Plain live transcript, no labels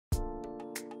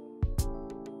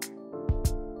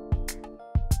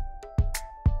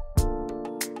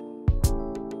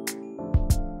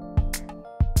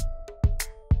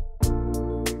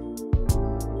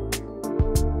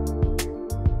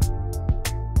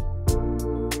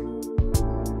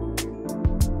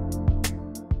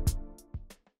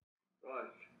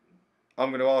I'm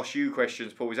going to ask you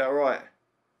questions, Paul. Is that all right?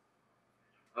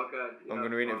 Okay. I'm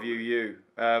going to interview you.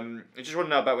 I just want to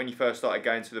know about when you first started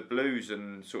going to the Blues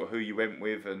and sort of who you went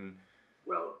with and.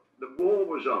 Well, the war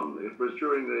was on. It was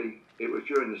during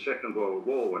the Second World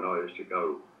War when I used to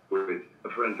go with a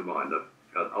friend of mine,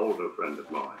 an older friend of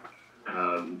mine,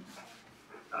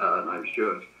 named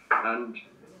Stuart, and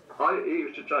he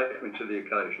used to take me to the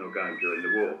occasional game during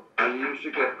the war, and he used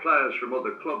to get players from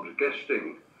other clubs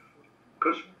guesting,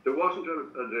 because there wasn't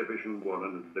a Division 1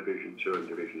 and a Division 2 and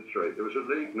Division 3. There was a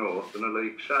League North and a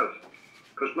League South,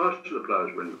 because most of the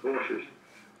players were in the forces,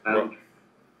 and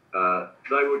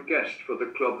they would guest for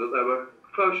the club that they were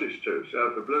closest to. So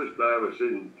if a Blues player was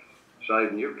in, say,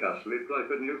 Newcastle, he'd play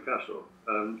for Newcastle.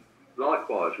 And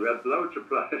likewise, we had loads of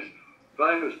players,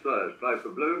 famous players, play for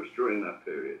Blues during that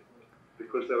period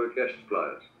because they were guest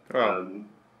players. Oh.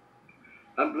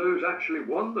 And Blues actually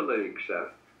won the League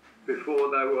South before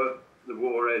the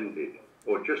war ended,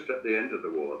 or just at the end of the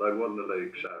war. They won the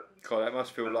League South. God, that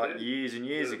must feel like years and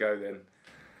years ago then.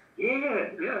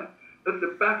 Yeah. At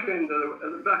the back end of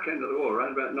the war,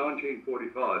 around about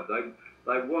 1945,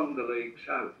 they won the League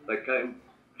South. They came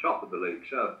top of the League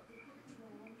South.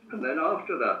 And then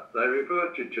after that, they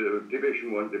reverted to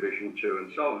Division 1, Division 2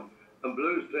 and so on. And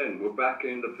Blues then were back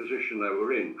in the position they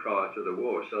were in prior to the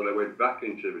war, so they went back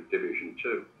into Division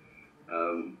 2.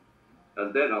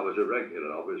 And then I was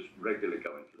regularly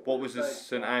going to. What was the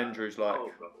St Andrews like?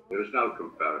 There was no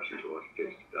comparison to what it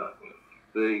is today.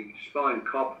 The Spine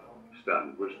Cop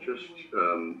stand was just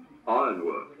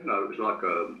ironwork. You know, it was like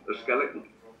a skeleton.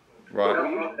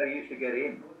 Right. They used to get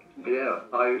in. Yeah,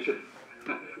 I used to,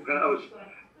 when I was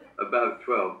about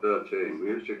 12, 13, we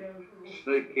used to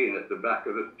sneak in at the back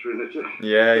of the Trinity.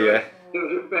 Yeah. There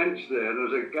was a fence there, and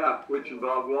there was a gap which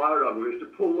involved wire on. We used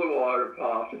to pull the wire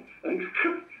apart and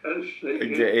sneak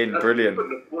in. Get in, brilliant. We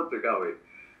couldn't afford to go in.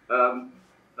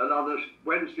 And on this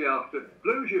Wednesday after,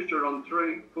 Blues used to run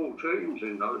 3 full teams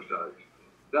in those days.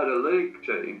 They had a league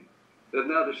team, then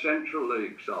they had a Central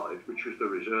League side, which was the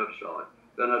reserve side,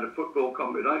 then had a football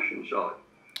combination side,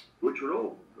 which were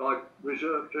all like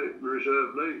reserve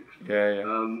leagues. Yeah.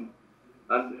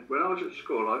 And when I was at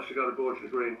school, I used to go to Borges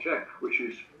Green Tech, which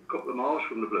is a couple of miles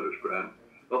from the Blues ground,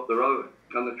 up the road.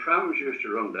 And the trams used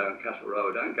to run down Castle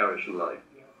Road and Garrison Lane.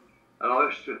 And I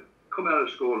used to come out of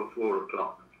school at 4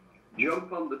 o'clock,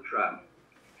 jump on the tram,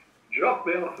 drop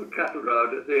me off at Cattle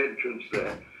Road at the entrance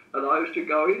there, and I used to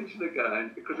go into the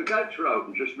game, because the gates were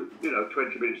open just,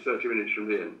 20 minutes, 30 minutes from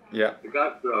the end. Yeah. The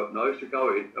gates were open, I used to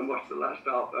go in and watch the last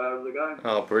half hour of the game.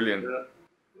 Oh, brilliant.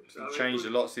 So it's changed a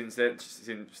lot since then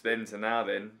to now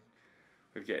then,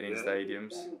 with getting in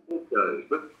stadiums.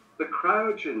 But the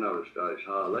crowds in those days,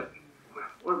 Harlee,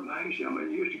 were amazing. I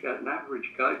mean, you used to get an average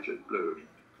gate at Blues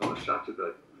on a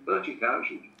Saturday,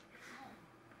 30,000.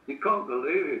 You can't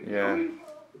believe it. Yeah. I mean,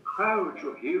 the crowds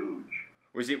were huge.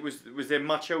 Was there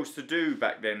much else to do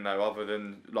back then though, other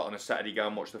than like on a Saturday go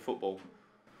and watch the football?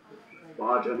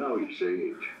 Well, I don't know. You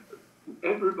see,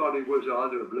 everybody was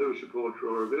either a Blues supporter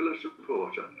or a Villa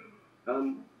supporter,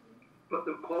 but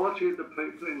the quality of the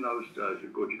people in those days were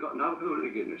good. You got no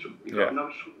hooliganism. You got no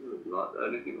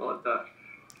anything like that.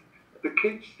 The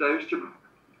kids, they used to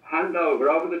hand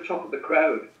over the top of the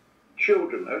crowd.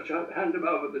 Children, they used to hand them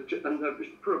over and they'd just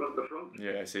put them at the front.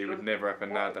 Yeah, see, it would never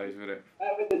happen nowadays, would it?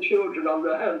 Having the children on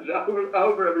their hands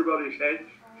over everybody's heads.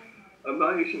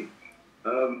 Amazing.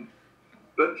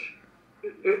 But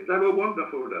they were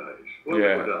wonderful days.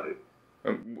 Wonderful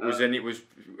days.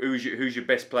 Who's your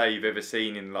best player you've ever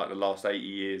seen in like the last 80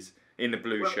 years in the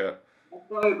blue shirt?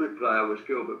 My favourite player was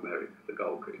Gilbert Merrick, the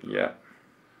goalkeeper. Yeah.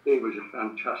 He was a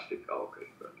fantastic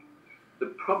goalkeeper.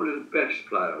 Probably the best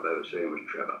player I've ever seen was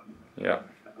Trevor. Yeah.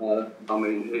 I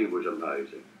mean, he was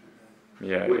amazing.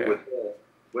 Yeah.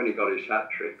 When he got his hat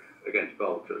trick against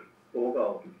Bolton. 4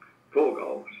 goals. 4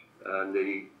 goals. And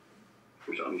he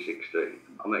was only 16.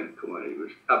 I mean, come on, he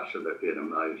was absolutely an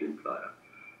amazing player.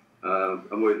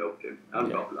 And we loved him.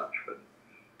 And Bob Latchford.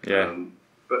 Yeah.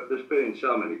 But there's been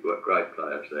so many great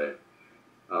players there.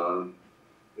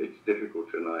 It's difficult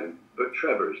to name. But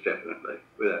Trevor is definitely,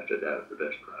 without a doubt, the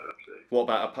best player I've seen. What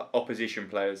about opposition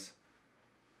players?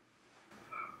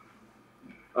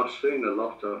 I've seen a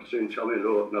lot. I've seen Tommy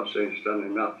Lawton, I've seen Stanley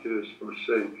Matthews, I've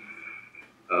seen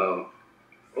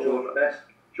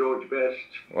George Best,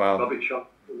 Wow. Bobby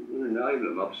Chop, you name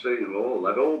them. I've seen them all.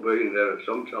 They've all been there at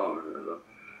some time or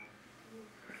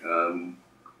another.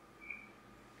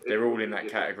 They're all in that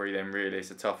category then, really.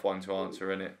 It's a tough one to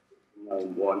answer, isn't it?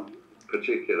 One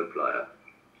particular player.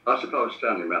 I suppose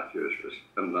Stanley Matthews was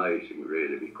amazing,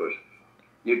 really, because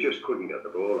you just couldn't get the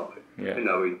ball off him. Yeah.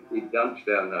 He danced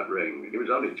down that ring. He was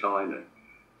only tiny,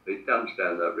 He danced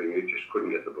down that ring. He just couldn't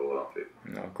get the ball off him.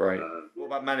 No, great. What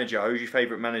about manager? Who's your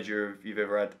favourite manager you've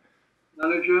ever had?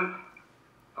 Manager?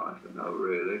 I don't know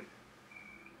really.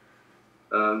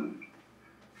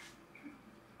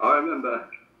 I remember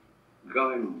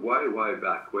going way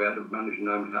back. We had a manager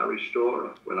named Harry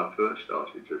Storer when I first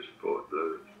started to support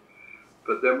Blues.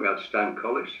 But then we had Stan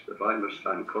Collis, the famous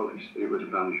Stan Collis. He was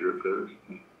manager of Blues.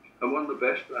 And one of the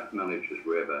best black managers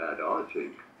we ever had, I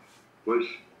think, was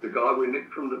the guy we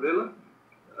nicked from the Villa.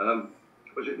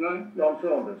 What's his name? Ron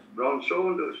Saunders. Ron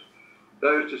Saunders. They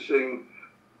used to sing,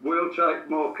 "We'll take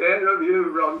more care of you,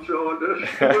 Ron Saunders."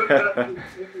 We'll take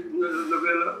the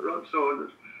Villa, Ron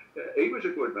Saunders. He was a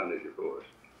good manager for us.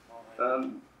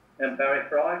 And Barry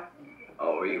Fry?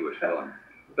 Oh, he was fun.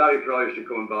 Barry Fry used to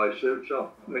come and buy suits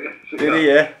off me. Did he,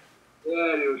 yeah?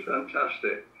 Yeah, he was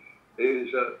fantastic.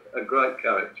 He's a great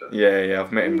character. Yeah,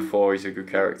 I've met him before. He's a good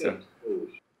character.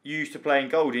 You used to play in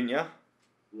goal, didn't you?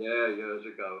 Yeah, years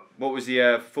ago. What was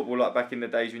the football like back in the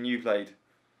days when you played?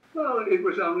 Well, it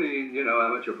was only,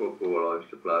 amateur football I used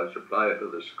to play. I used to play for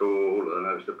the school, and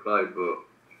I used to play for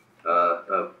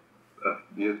a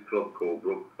youth club called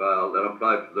Brookvale. Then I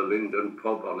played for the Linden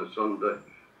pub on a Sunday.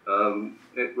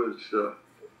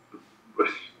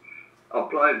 I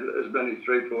played as many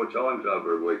 3-4 times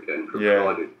over a weekend from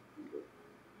Friday.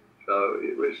 So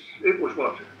it was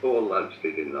what all lads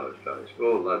did in those days.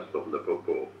 All lads loved the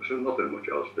football. There was nothing much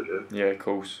else to do. Yeah, of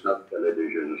course. No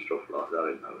television and stuff like that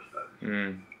in those days.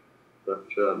 Mm. But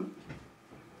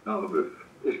no,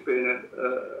 it's been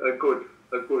a good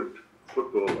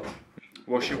football life.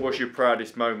 What's your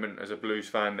proudest moment as a Blues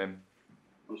fan then?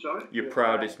 I'm sorry? Your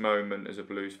proudest moment as a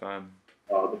Blues fan?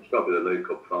 Oh, it's got to be the League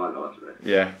Cup final, isn't it?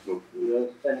 Yeah. When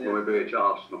we beat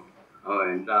Arsenal. I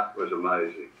mean, that was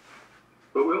amazing.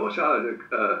 But we also had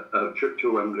a trip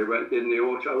to Wembley, went in the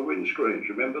auto windscreens,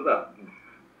 remember that?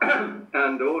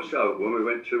 And also when we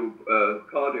went to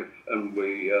Cardiff and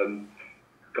we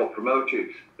got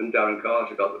promoted and Darren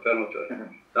Carter got the penalty.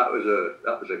 That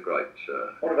was a great.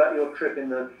 What about your trip in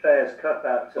the Fairs Cup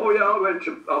out? Oh yeah, I went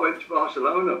to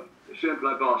Barcelona. I seen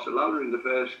play Barcelona in the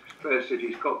Fair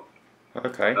Cities Cup.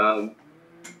 Okay. And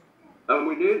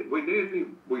we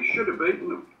should have beaten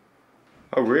them.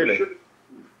 Oh really?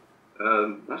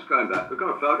 That's going back. We've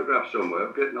got a photograph somewhere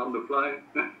of getting on the plane.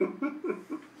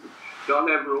 Don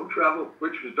Everall Travel,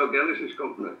 which was Doug Ellis's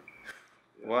company.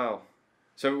 Wow.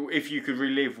 So if you could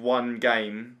relive one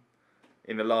game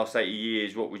in the last 80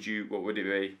 years, what would it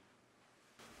be?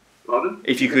 Pardon?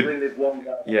 If you could relive one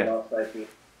game in the last 80 years.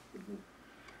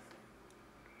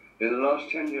 In the last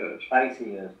 10 years? 80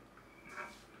 years.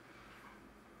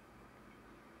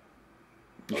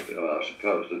 I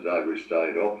suppose the day we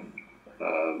stayed up.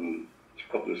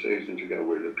 A couple of seasons ago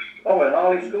we looked. Oh, when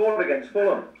Harlee scored against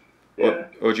Fulham. Yeah.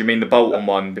 Or do you mean the Bolton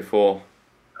one before?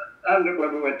 And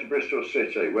when we went to Bristol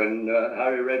City, when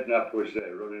Harry Redknapp was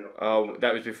there running up. Oh,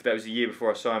 that was the year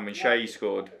before I signed when Shea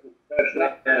scored.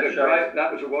 That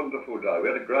was a wonderful day. We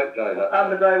had a great day that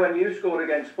And the day when you scored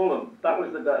against Fulham, that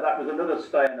was another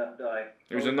stand-up day.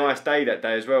 It was a nice day that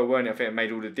day as well, weren't it? I think it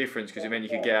made all the difference because it meant you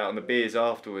could get out on the beers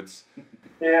afterwards.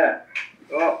 Yeah.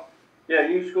 Oh. Yeah,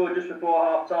 you scored just before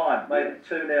half-time, made it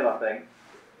 2-0, I think.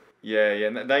 Yeah,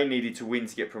 and they needed to win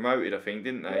to get promoted, I think,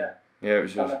 didn't they? Yeah, it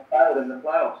was just. And they failed in the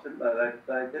playoffs, didn't they?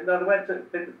 They went to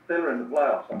Villa in the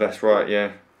playoffs. That's right,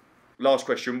 yeah. Last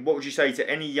question. What would you say to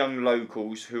any young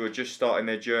locals who are just starting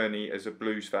their journey as a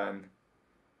Blues fan?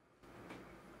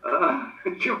 Do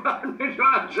you want me to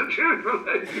answer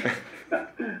truthfully?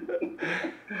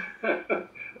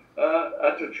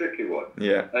 That's a tricky one.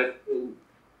 Yeah.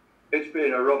 It's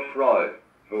been a rough ride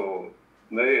for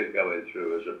me going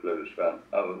through as a Blues fan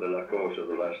over the course of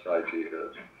the last 80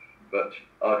 years. But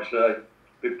I'd say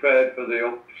be prepared for the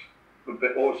ups,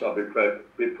 but also be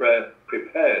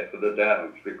prepared for the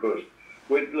downs, because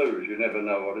with Blues you never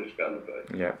know what it's going to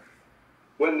be. Yeah.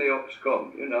 When the ups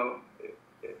come,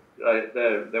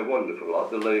 they're wonderful, like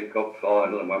the League Cup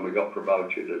final and when we got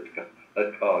promoted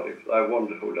at Cardiff. They're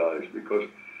wonderful days because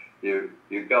you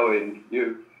go in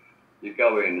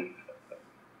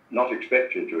not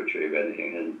expecting to achieve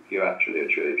anything and you actually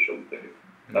achieve something.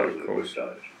 Those are the good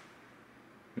days.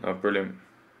 Oh, brilliant.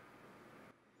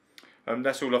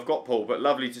 That's all I've got, Paul, but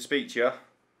lovely to speak to you.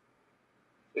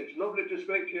 It's lovely to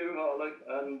speak to you, Harlee,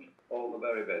 and all the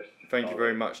very best. Thank you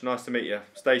very much. Nice to meet you.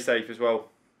 Stay safe as well.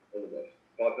 All the best.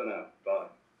 Bye for now. Bye.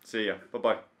 See ya.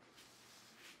 Bye-bye.